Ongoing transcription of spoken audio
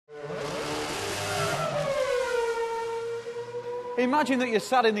Imagine that you're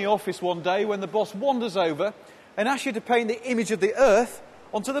sat in the office one day when the boss wanders over and asks you to paint the image of the Earth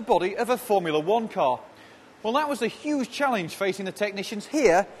onto the body of a Formula One car. Well, that was a huge challenge facing the technicians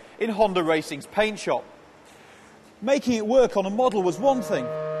here in Honda Racing's paint shop. Making it work on a model was one thing,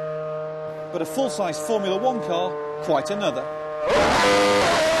 but a full-size Formula One car, quite another.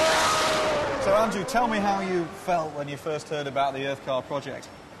 So, Andrew, tell me how you felt when you first heard about the Earth Car project.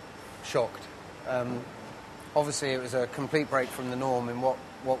 Shocked. Obviously, it was a complete break from the norm in what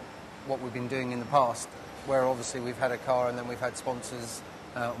we've been doing in the past, where obviously we've had a car and then we've had sponsors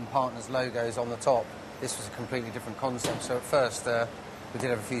and partners' logos on the top. This was a completely different concept. So at first, we did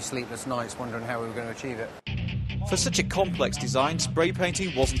have a few sleepless nights wondering how we were going to achieve it. For such a complex design, spray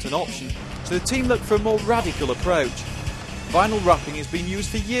painting wasn't an option, so the team looked for a more radical approach. Vinyl wrapping has been used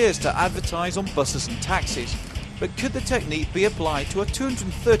for years to advertise on buses and taxis, but could the technique be applied to a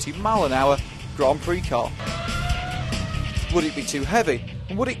 230-mile-an-hour Grand Prix car? Would it be too heavy,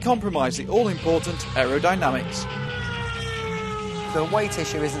 and would it compromise the all-important aerodynamics? The weight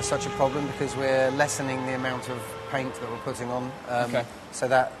issue isn't such a problem because we're lessening the amount of paint that we're putting on, so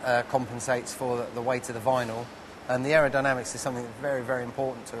that compensates for the weight of the vinyl. And the aerodynamics is something that's very, very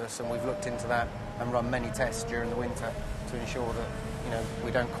important to us, and we've looked into that and run many tests during the winter to ensure that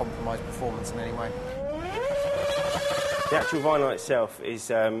we don't compromise performance in any way. The actual vinyl itself is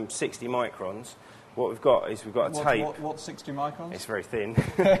 60 microns. What we've got is a tape. What's 60 microns? It's very thin.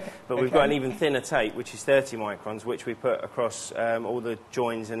 But we've got an even thinner tape, which is 30 microns, which we put across all the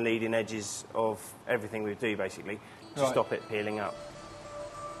joins and leading edges of everything we do, basically, to stop it peeling up.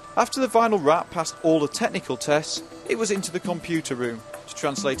 After the vinyl wrap passed all the technical tests, it was into the computer room to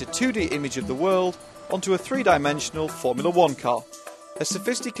translate a 2D image of the world onto a three-dimensional Formula One car. A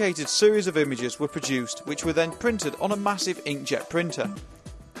sophisticated series of images were produced, which were then printed on a massive inkjet printer.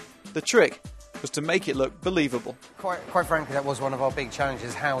 The trick was to make it look believable. Quite frankly, that was one of our big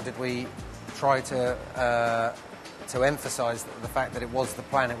challenges. How did we try to emphasise the fact that it was the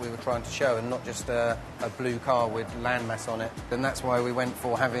planet we were trying to show and not just a blue car with landmass on it? And that's why we went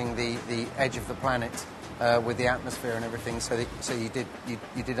for having the edge of the planet with the atmosphere and everything, so you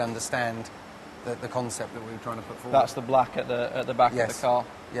did understand the concept that we were trying to put forward. That's the black at the back of the car.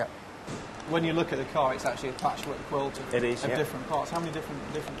 Yeah. When you look at the car, it's actually a patchwork quilt of different parts. How many different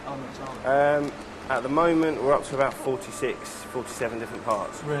elements are there? At the moment, we're up to about 46, 47 different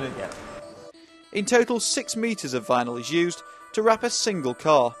parts. Really? Yeah. In total, 6 metres of vinyl is used to wrap a single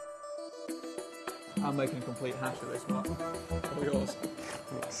car. I'm making a complete hash of this, Mark. All yours.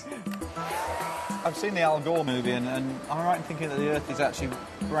 I've seen the Al Gore movie, and am I right in thinking that the Earth is actually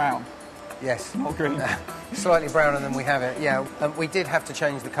brown? Yes. Not green. Slightly browner than we have it, yeah. We did have to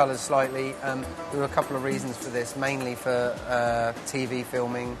change the colours slightly. There were a couple of reasons for this, mainly for TV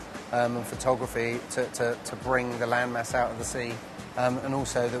filming and photography to bring the landmass out of the sea. And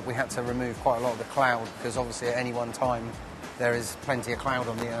also that we had to remove quite a lot of the cloud, because obviously at any one time there is plenty of cloud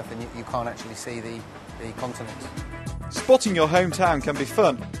on the Earth and you can't actually see the continents. Spotting your hometown can be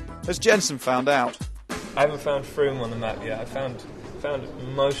fun, as Jensen found out. I haven't found Froome on the map yet. I found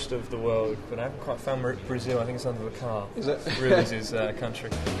most of the world, but I haven't quite found Brazil. I think it's under the car. Is it? Ruiz'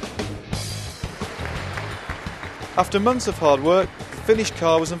 country. After months of hard work, the finished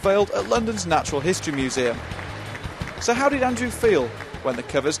car was unveiled at London's Natural History Museum. So how did Andrew feel when the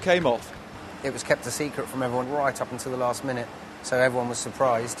covers came off? It was kept a secret from everyone right up until the last minute, so everyone was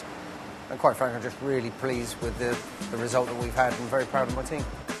surprised. And quite frankly, I'm just really pleased with the result that we've had and very proud of my team.